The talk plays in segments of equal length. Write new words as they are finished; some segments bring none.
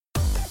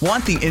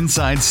Want the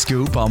inside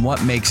scoop on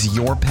what makes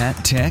your pet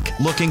tick?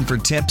 Looking for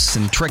tips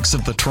and tricks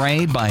of the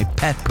trade by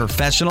pet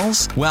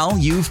professionals? Well,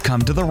 you've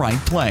come to the right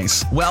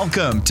place.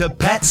 Welcome to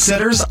Pet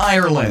Sitters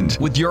Ireland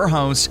with your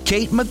host,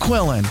 Kate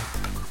McQuillan.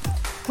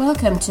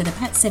 Welcome to the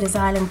Pet Sitters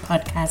Ireland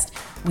podcast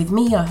with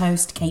me, your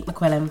host, Kate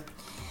McQuillan.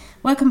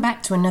 Welcome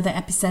back to another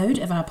episode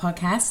of our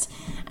podcast,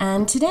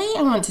 and today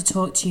I want to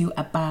talk to you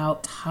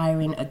about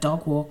hiring a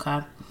dog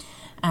walker.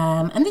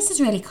 And this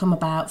has really come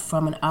about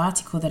from an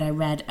article that I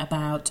read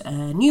about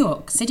a New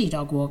York City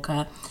dog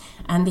walker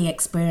and the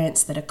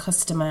experience that a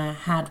customer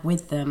had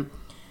with them.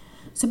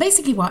 So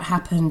basically what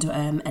happened,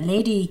 a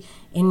lady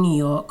in New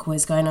York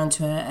was going on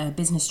to a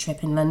business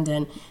trip in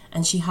London,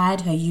 and she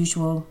hired her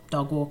usual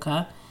dog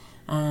walker,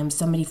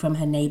 somebody from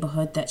her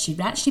neighbourhood that she'd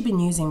actually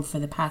been using for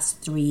the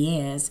past 3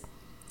 years.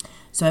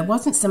 So it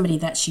wasn't somebody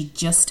that she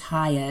just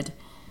hired.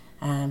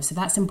 So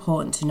that's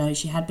important to know.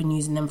 She had been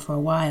using them for a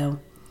while.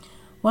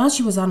 While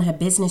she was on her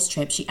business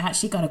trip, she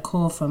actually got a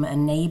call from a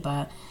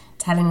neighbour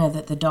telling her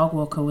that the dog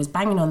walker was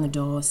banging on the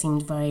door,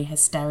 seemed very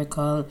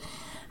hysterical,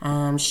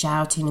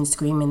 shouting and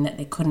screaming that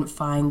they couldn't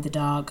find the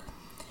dog.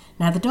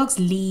 Now, the dog's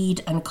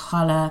lead and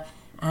collar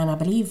and I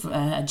believe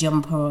a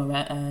jumper or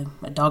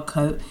a dog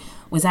coat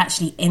was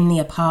actually in the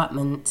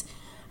apartment.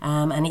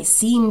 And it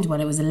seemed,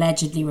 well, it was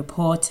allegedly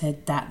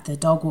reported that the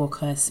dog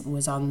walker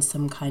was on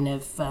some kind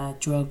of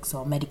drugs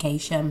or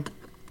medication.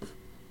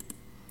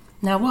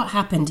 Now, what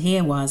happened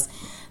here was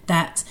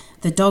that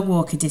the dog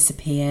walker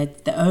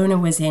disappeared. The owner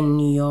was in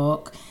New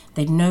York.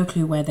 They had no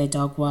clue where their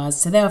dog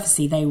was. So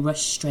they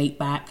rushed straight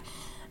back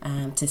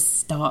to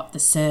start the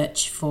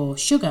search for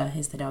Sugar,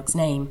 is the dog's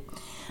name.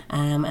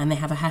 And they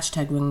have a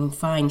hashtag running,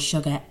 Find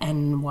Sugar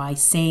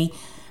NYC.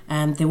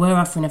 They were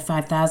offering a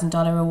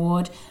 $5,000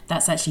 reward.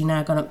 That's actually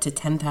now gone up to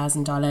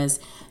 $10,000.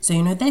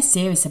 So, they're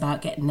serious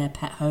about getting their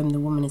pet home. The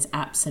woman is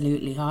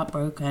absolutely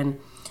heartbroken.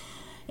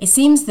 It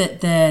seems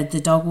that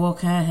the dog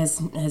walker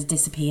has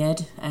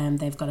disappeared.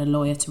 They've got a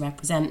lawyer to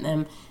represent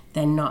them.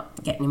 They're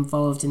not getting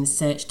involved in the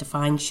search to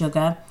find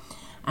Sugar.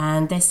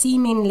 And they're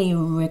seemingly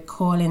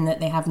recalling that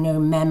they have no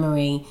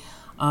memory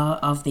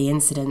of the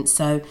incident.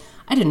 So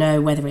I don't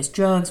know whether it's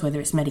drugs, whether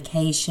it's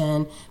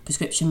medication,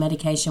 prescription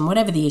medication,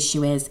 whatever the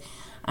issue is.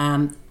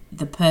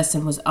 The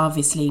person was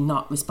obviously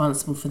not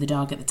responsible for the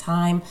dog at the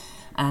time.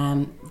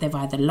 They've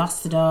either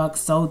lost the dog,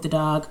 sold the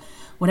dog.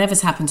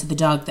 Whatever's happened to the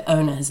dog, the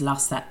owner has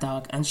lost that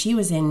dog. And she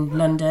was in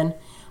London,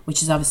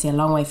 which is obviously a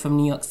long way from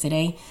New York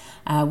City,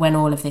 when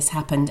all of this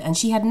happened. And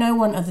she had no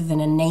one other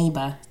than a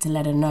neighbour to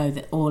let her know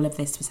that all of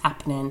this was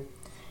happening.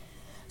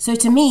 So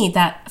to me,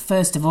 that,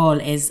 first of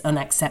all, is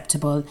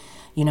unacceptable.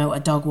 A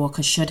dog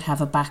walker should have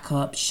a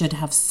backup, should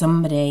have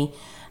somebody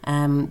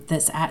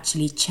that's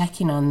actually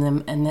checking on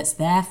them and that's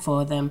there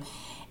for them.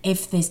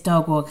 If this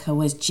dog walker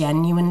was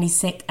genuinely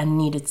sick and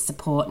needed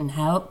support and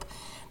help,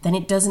 then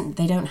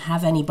they don't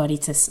have anybody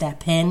to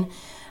step in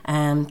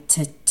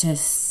to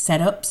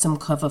set up some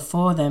cover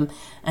for them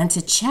and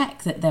to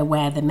check that they're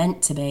where they're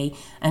meant to be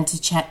and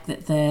to check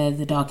that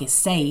the dog is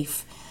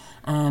safe.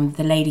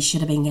 The lady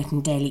should have been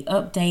getting daily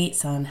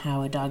updates on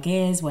how a dog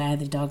is, where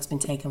the dog's been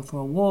taken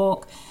for a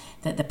walk,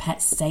 that the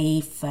pet's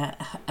safe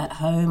at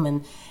home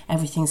and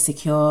everything's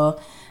secure.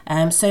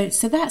 So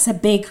that's a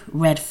big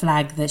red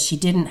flag that she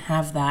didn't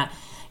have that.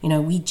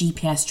 We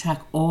GPS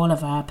track all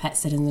of our pet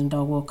sitters and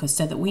dog walkers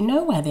so that we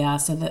know where they are,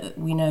 so that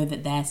we know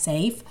that they're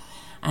safe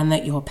and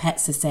that your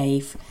pets are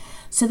safe.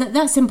 So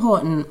that's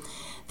important.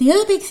 The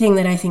other big thing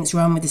that I think is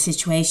wrong with the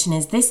situation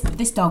is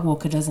this dog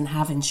walker doesn't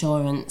have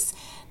insurance.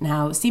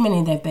 Now,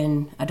 seemingly they've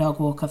been a dog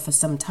walker for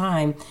some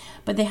time,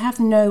 but they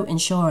have no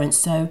insurance.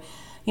 So,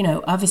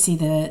 obviously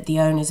the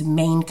owner's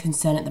main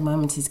concern at the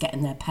moment is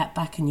getting their pet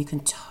back, and you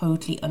can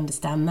totally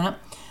understand that.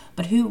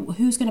 But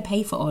who's going to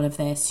pay for all of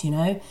this,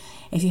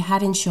 If you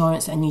had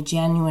insurance and you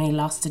genuinely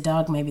lost a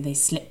dog, maybe they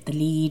slipped the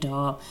lead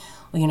or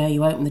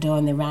you opened the door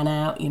and they ran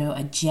out,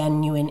 a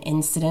genuine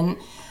incident,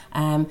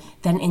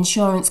 then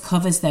insurance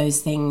covers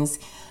those things.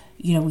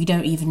 We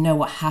don't even know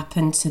what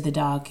happened to the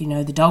dog.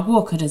 The dog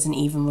walker doesn't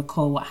even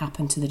recall what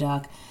happened to the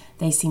dog.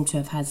 They seem to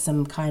have had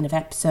some kind of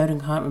episode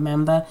and can't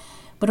remember.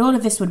 But all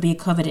of this would be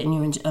covered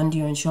under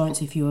your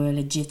insurance if you were a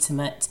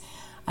legitimate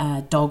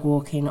dog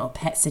walking or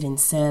pet sitting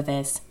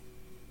service.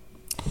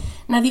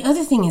 Now, the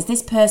other thing is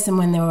this person,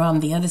 when they were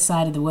on the other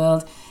side of the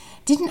world,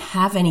 didn't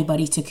have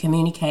anybody to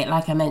communicate.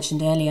 Like I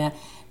mentioned earlier,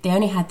 they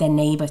only had their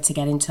neighbour to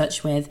get in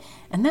touch with,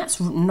 and that's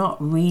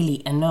not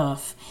really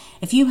enough.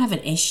 If you have an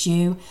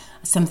issue,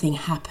 something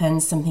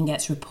happens, something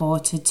gets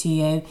reported to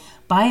you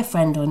by a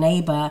friend or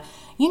neighbour,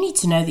 you need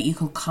to know that you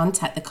can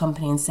contact the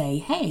company and say,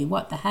 hey,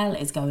 what the hell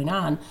is going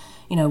on?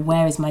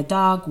 Where is my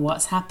dog?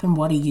 What's happened?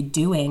 What are you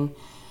doing?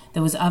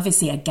 There was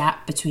obviously a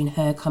gap between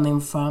her coming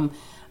from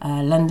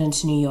London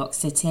to New York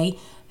City,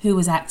 who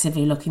was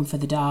actively looking for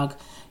the dog,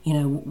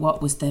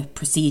 what was the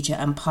procedure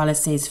and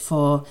policies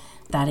for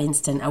that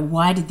incident, and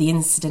why did the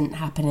incident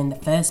happen in the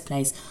first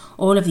place?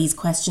 All of these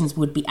questions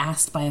would be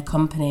asked by a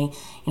company.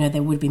 They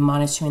would be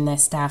monitoring their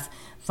staff,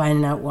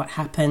 finding out what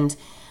happened.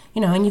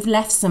 and you've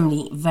left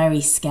somebody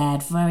very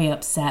scared, very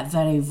upset,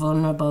 very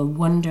vulnerable,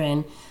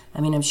 wondering,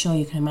 I'm sure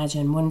you can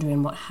imagine,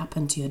 wondering what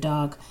happened to your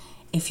dog,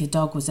 if your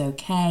dog was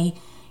okay,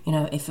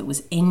 if it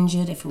was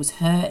injured, if it was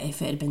hurt,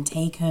 if it had been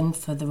taken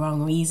for the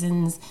wrong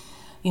reasons.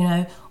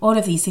 All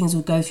of these things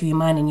would go through your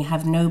mind, and you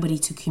have nobody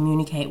to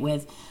communicate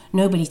with,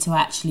 nobody to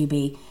actually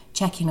be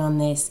checking on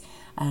this,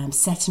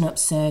 setting up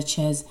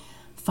searches,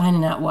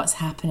 finding out what's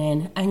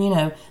happening,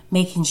 and,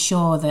 making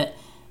sure that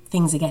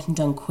things are getting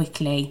done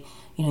quickly.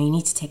 You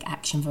need to take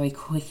action very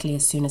quickly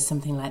as soon as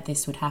something like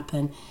this would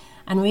happen.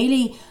 And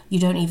really, you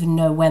don't even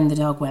know when the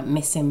dog went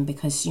missing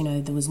because,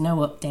 there was no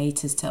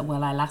update as to,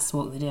 well, I last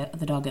walked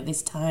the dog at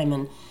this time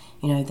and,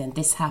 then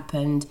this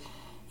happened.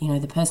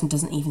 The person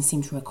doesn't even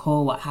seem to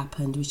recall what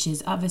happened, which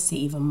is obviously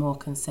even more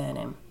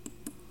concerning.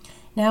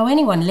 Now,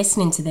 anyone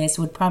listening to this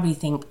would probably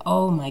think,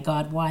 oh my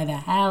God, why the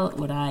hell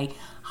would I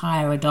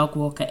hire a dog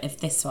walker if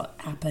this what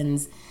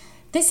happens?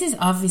 This is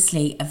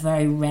obviously a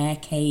very rare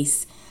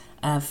case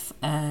of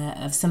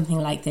something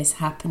like this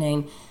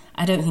happening.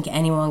 I don't think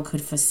anyone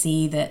could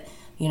foresee that,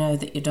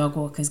 that your dog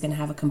walker is going to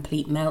have a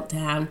complete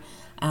meltdown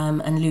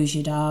and lose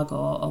your dog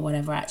or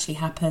whatever actually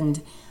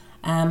happened.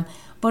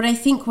 But I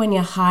think when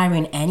you're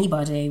hiring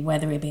anybody,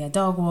 whether it be a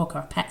dog walker,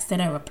 a pet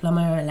sitter, a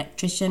plumber, an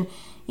electrician,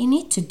 you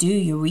need to do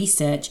your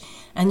research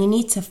and you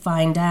need to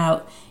find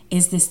out,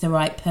 is this the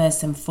right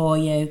person for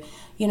you?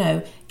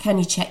 Can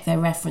you check their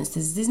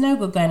references? There's no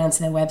good going onto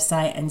their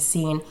website and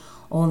seeing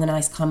all the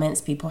nice comments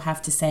people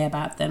have to say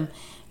about them.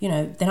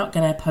 They're not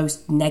going to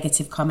post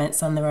negative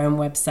comments on their own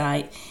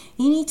website.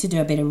 You need to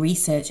do a bit of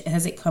research.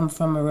 Has it come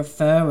from a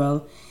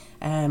referral?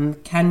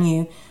 Can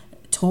you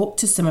talk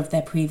to some of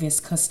their previous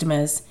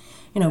customers?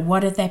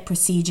 What are their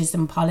procedures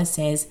and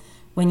policies?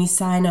 When you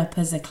sign up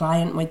as a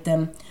client with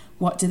them,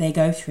 what do they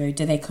go through?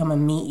 Do they come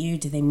and meet you?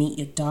 Do they meet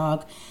your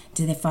dog?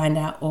 Do they find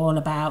out all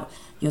about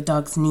your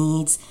dog's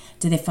needs?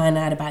 Do they find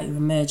out about your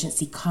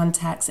emergency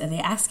contacts? Are they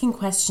asking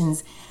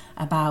questions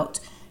about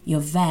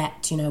your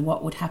vet?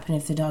 What would happen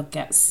if the dog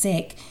gets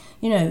sick?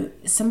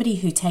 Somebody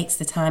who takes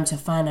the time to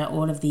find out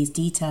all of these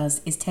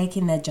details is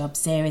taking their job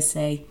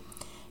seriously.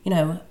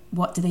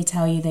 What do they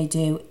tell you they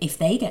do if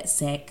they get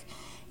sick?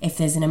 If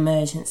there's an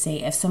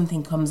emergency, if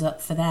something comes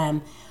up for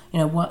them,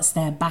 what's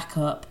their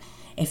backup?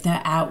 If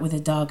they're out with a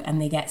dog and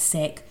they get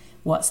sick,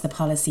 what's the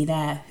policy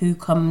there? Who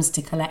comes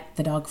to collect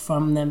the dog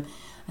from them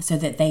so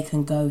that they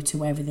can go to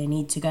wherever they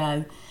need to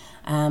go?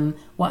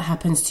 What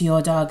happens to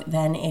your dog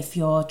then if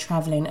you're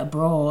traveling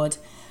abroad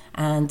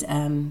and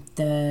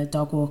the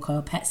dog walker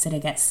or pet sitter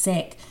gets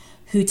sick?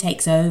 Who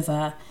takes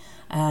over?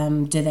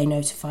 Do they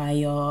notify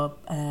your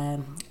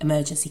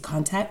emergency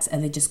contacts? Are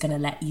they just going to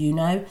let you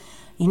know?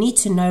 You need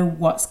to know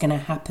what's going to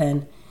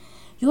happen.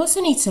 You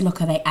also need to look,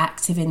 are they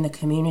active in the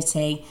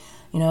community?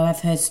 I've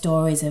heard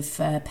stories of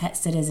pet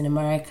sitters in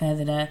America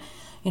that are,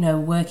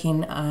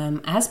 working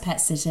as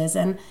pet sitters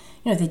and,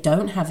 they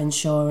don't have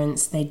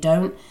insurance. They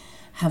don't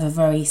have a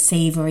very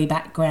savoury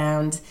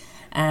background.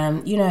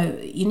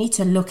 You need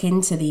to look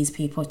into these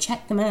people,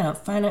 check them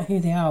out, find out who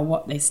they are,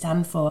 what they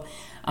stand for.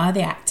 Are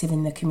they active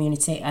in the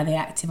community? Are they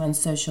active on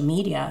social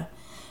media?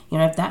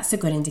 That's a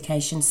good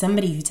indication.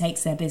 Somebody who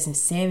takes their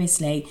business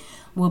seriously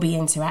will be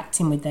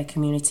interacting with their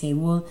community,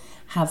 will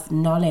have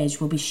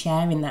knowledge, will be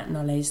sharing that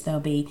knowledge. They'll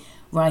be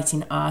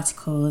writing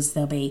articles,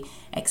 they'll be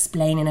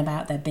explaining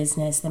about their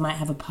business. They might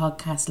have a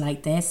podcast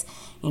like this,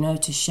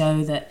 to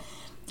show that,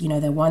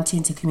 they're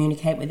wanting to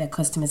communicate with their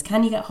customers.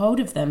 Can you get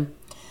hold of them?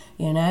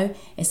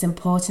 It's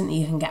important that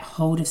you can get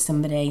hold of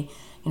somebody,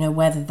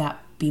 whether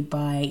that be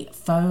by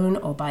phone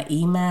or by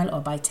email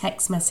or by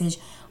text message,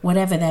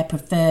 whatever their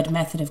preferred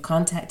method of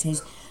contact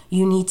is,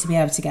 you need to be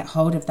able to get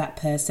hold of that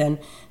person.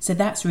 So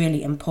that's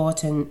really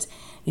important.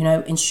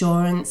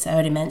 Insurance, I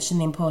already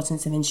mentioned the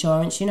importance of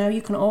insurance.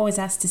 You can always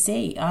ask to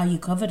see, are you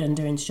covered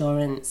under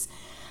insurance?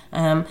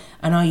 And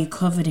are you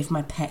covered if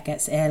my pet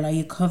gets ill? Are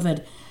you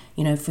covered,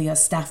 for your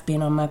staff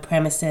being on my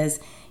premises?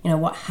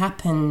 What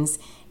happens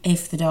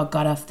if the dog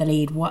got off the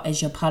lead? What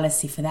is your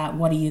policy for that?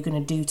 What are you going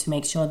to do to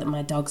make sure that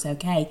my dog's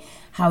okay?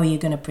 How are you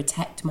going to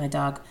protect my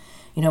dog?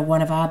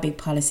 One of our big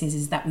policies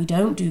is that we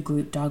don't do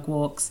group dog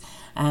walks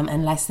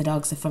unless the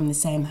dogs are from the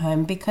same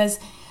home because,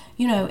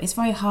 it's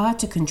very hard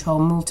to control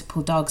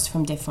multiple dogs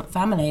from different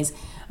families.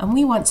 And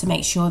we want to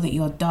make sure that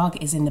your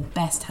dog is in the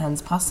best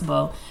hands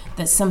possible,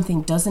 that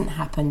something doesn't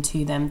happen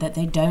to them, that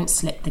they don't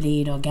slip the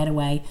lead or get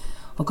away,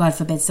 or God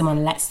forbid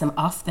someone lets them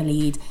off the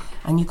lead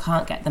and you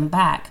can't get them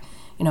back.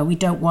 We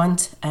don't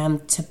want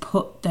to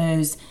put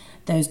those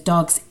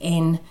dogs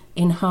in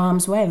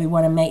harm's way. We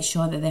want to make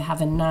sure that they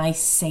have a nice,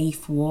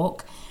 safe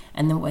walk,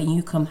 and then when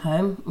you come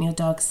home, your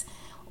dog's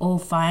all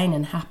fine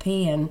and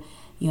happy, and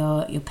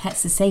your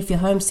pets are safe, your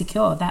home's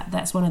secure.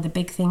 That's one of the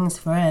big things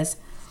for us.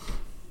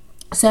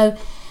 So,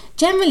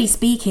 generally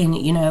speaking,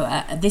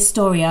 this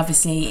story,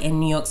 obviously in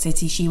New York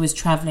City, she was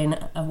traveling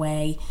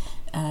away.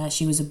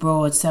 She was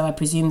abroad, so I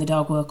presume the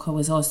dog walker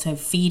was also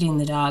feeding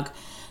the dog.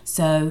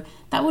 So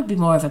that would be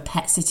more of a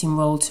pet sitting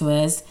role to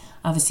us.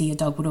 Obviously, your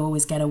dog would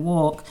always get a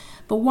walk.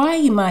 But why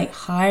you might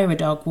hire a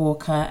dog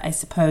walker, I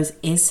suppose,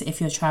 is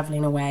if you're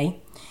travelling away.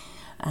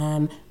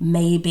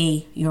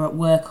 Maybe you're at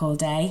work all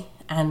day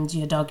and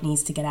your dog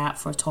needs to get out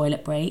for a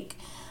toilet break,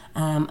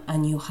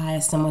 and you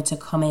hire someone to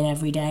come in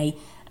every day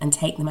and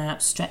take them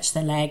out, stretch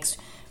their legs,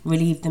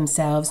 relieve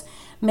themselves.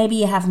 Maybe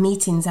you have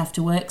meetings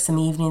after work some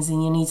evenings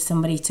and you need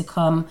somebody to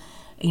come,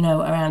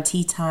 around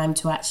tea time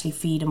to actually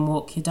feed and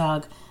walk your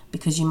dog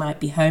because you might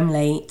be home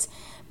late.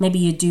 Maybe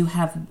you do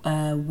have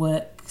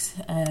work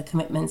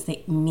commitments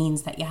that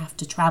means that you have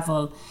to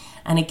travel,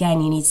 and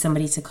again you need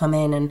somebody to come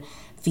in and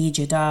feed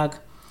your dog.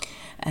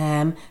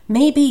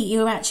 Maybe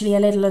you're actually a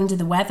little under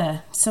the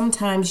weather.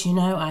 Sometimes,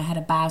 I had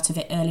a bout of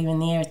it earlier in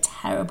the year, a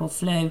terrible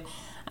flu,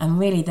 and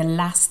really the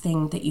last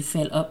thing that you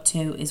feel up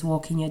to is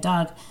walking your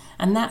dog,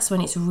 and that's when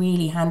it's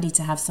really handy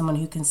to have someone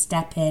who can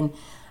step in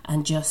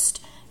and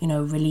just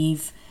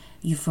relieve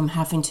you from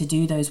having to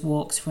do those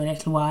walks for a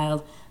little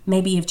while.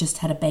 Maybe you've just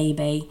had a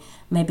baby,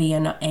 maybe you're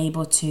not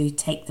able to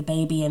take the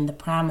baby in the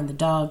pram and the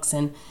dogs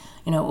and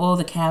all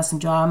the chaos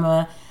and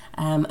drama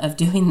of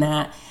doing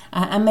that,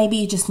 and maybe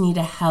you just need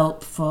a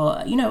help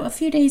for a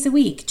few days a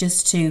week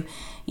just to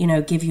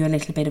give you a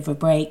little bit of a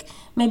break.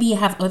 Maybe you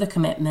have other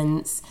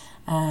commitments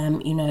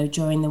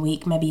during the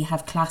week. Maybe you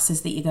have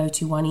classes that you go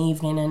to one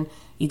evening and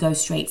you go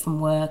straight from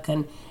work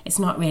and it's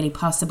not really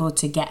possible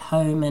to get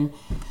home and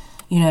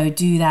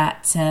do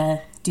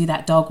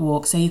that dog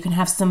walk, so you can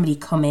have somebody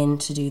come in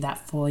to do that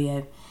for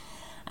you.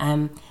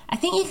 I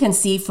think you can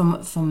see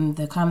from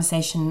the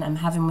conversation I'm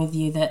having with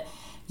you that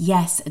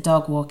yes, a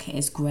dog walker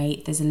is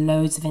great. There's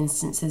loads of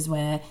instances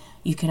where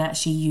you can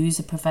actually use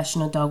a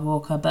professional dog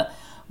walker, but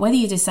whether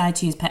you decide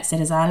to use Pet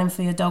Sitters Island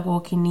for your dog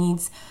walking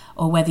needs,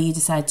 or whether you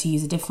decide to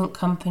use a different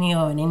company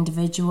or an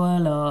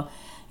individual or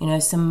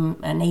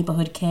a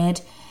neighborhood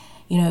kid,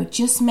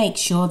 just make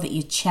sure that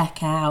you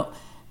check out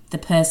the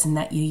person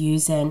that you're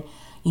using.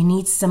 You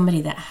need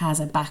somebody that has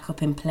a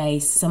backup in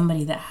place,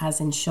 somebody that has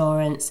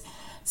insurance,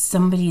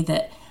 somebody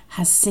that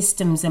has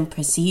systems and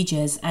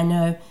procedures. I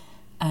know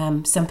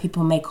some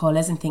people may call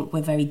us and think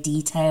we're very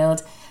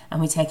detailed and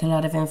we take a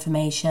lot of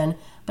information,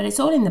 but it's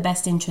all in the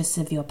best interests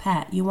of your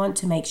pet. You want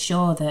to make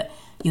sure that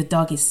your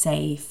dog is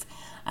safe,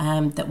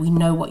 that we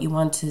know what you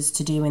want us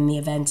to do in the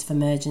event of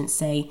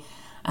emergency,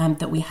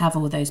 that we have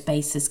all those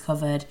bases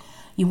covered.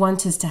 You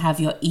want us to have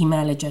your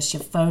email address,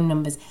 your phone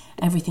numbers,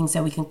 everything,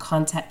 so we can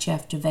contact you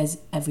after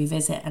every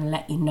visit and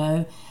let you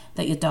know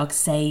that your dog's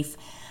safe.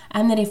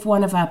 And that if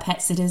one of our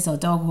pet sitters or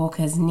dog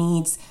walkers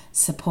needs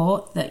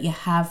support, that you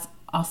have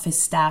office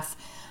staff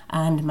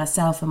and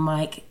myself and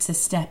Mike to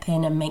step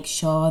in and make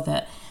sure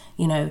that,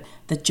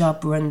 the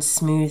job runs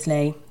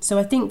smoothly. So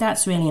I think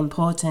that's really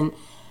important.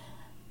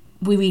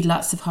 We read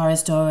lots of horror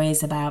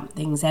stories about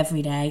things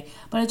every day,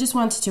 but I just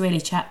wanted to really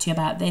chat to you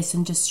about this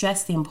and just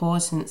stress the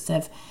importance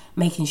of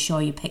making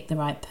sure you pick the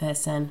right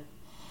person.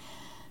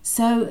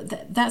 So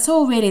that's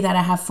all really that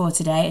I have for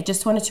today. I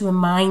just wanted to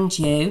remind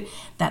you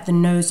that the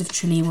Nose of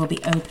Tralee will be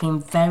opening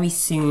very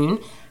soon.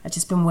 I've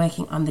just been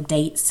working on the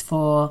dates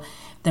for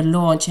the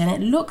launch, and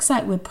it looks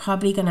like we're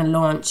probably going to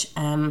launch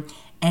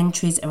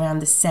entries around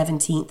the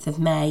 17th of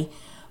May.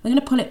 We're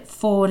going to pull it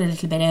forward a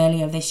little bit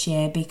earlier this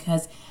year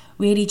because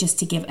really just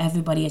to give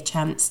everybody a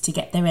chance to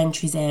get their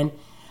entries in,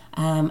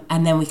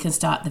 and then we can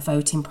start the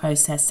voting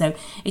process. So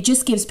it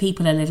just gives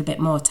people a little bit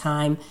more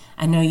time.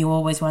 I know you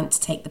always want to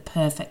take the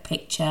perfect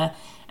picture.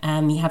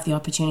 You have the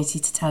opportunity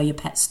to tell your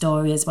pet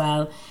story as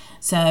well.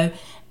 So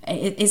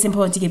it's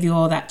important to give you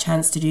all that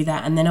chance to do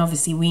that. And then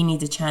obviously we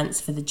need a chance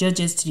for the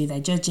judges to do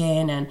their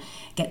judging and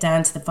get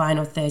down to the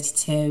final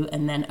 32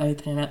 and then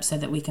open it up so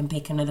that we can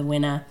pick another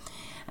winner.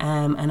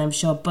 And I'm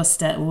sure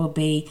Buster will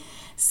be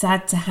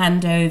sad to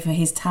hand over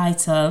his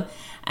title,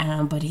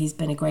 but he's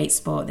been a great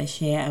sport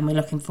this year and we're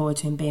looking forward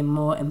to him being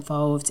more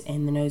involved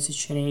in the Nose of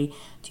Tralee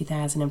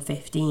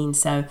 2015.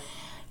 So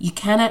you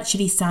can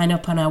actually sign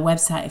up on our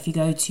website if you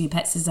go to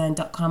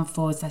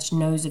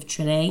petsdesign.com/Nose of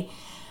Tralee,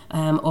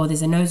 or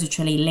there's a Nose of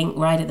Tralee link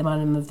right at the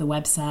bottom of the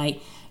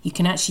website. You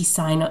can actually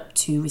sign up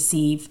to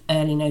receive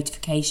early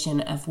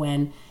notification of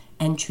when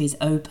entries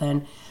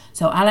open.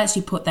 So I'll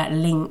actually put that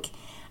link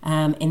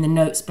in the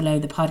notes below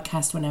the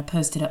podcast when I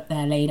post it up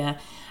there later.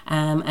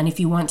 And if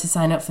you want to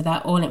sign up for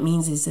that, all it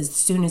means is as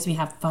soon as we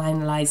have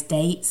finalised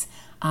dates,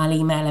 I'll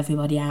email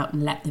everybody out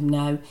and let them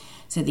know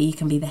so that you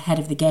can be the head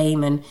of the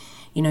game and,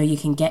 you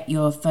can get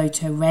your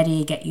photo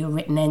ready, get your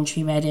written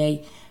entry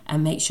ready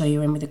and make sure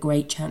you're in with a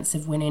great chance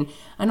of winning.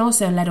 And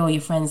also let all your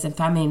friends and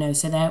family know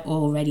so they're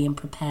all ready and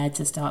prepared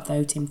to start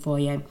voting for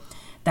you.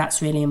 That's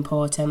really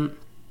important.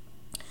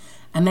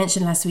 I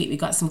mentioned last week we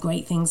got some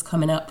great things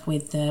coming up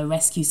with the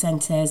rescue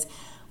centres.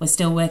 We're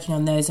still working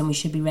on those and we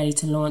should be ready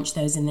to launch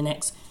those in the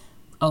next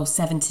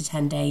 7 to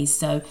 10 days.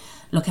 So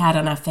look out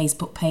on our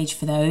Facebook page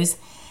for those.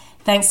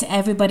 Thanks to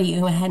everybody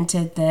who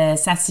entered the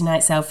Saturday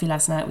night selfie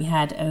last night. We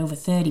had over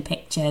 30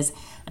 pictures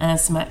and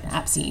some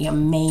absolutely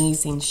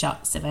amazing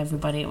shots of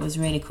everybody. It was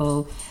really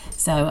cool.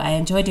 So I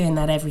enjoy doing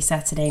that every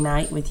Saturday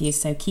night with you.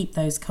 So keep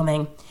those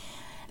coming.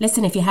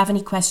 Listen, if you have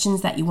any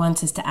questions that you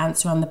want us to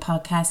answer on the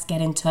podcast,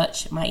 get in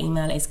touch. My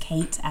email is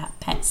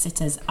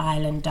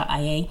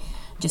kate@petsittersisland.ie.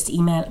 Just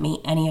email me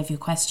any of your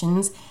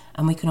questions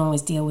and we can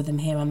always deal with them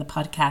here on the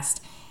podcast.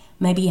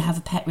 Maybe you have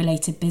a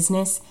pet-related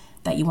business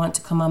that you want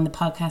to come on the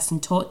podcast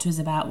and talk to us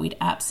about. We'd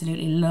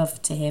absolutely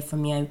love to hear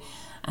from you.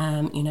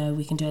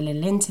 We can do a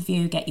little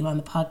interview, get you on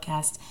the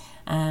podcast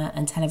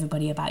and tell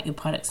everybody about your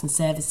products and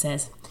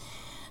services.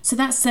 So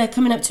that's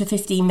coming up to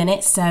 15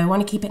 minutes, so I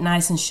want to keep it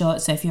nice and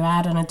short. So if you're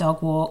out on a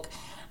dog walk,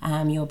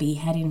 you'll be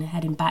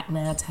heading back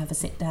now to have a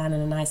sit down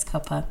and a nice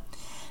cuppa.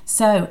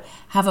 So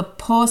have a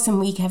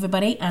awesome week,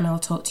 everybody, and I'll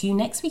talk to you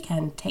next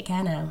weekend. Take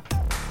care now.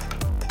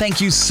 Thank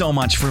you so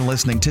much for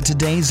listening to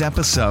today's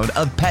episode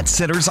of Pet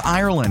Sitters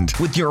Ireland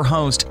with your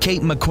host,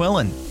 Kate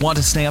McQuillan. Want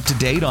to stay up to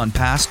date on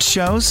past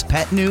shows,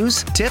 pet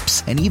news,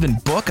 tips, and even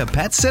book a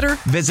pet sitter?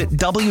 Visit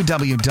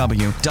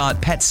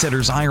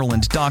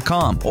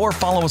www.petsittersireland.com or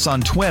follow us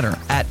on Twitter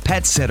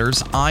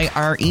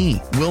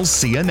 @PetsittersIRE. We'll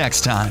see you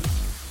next time.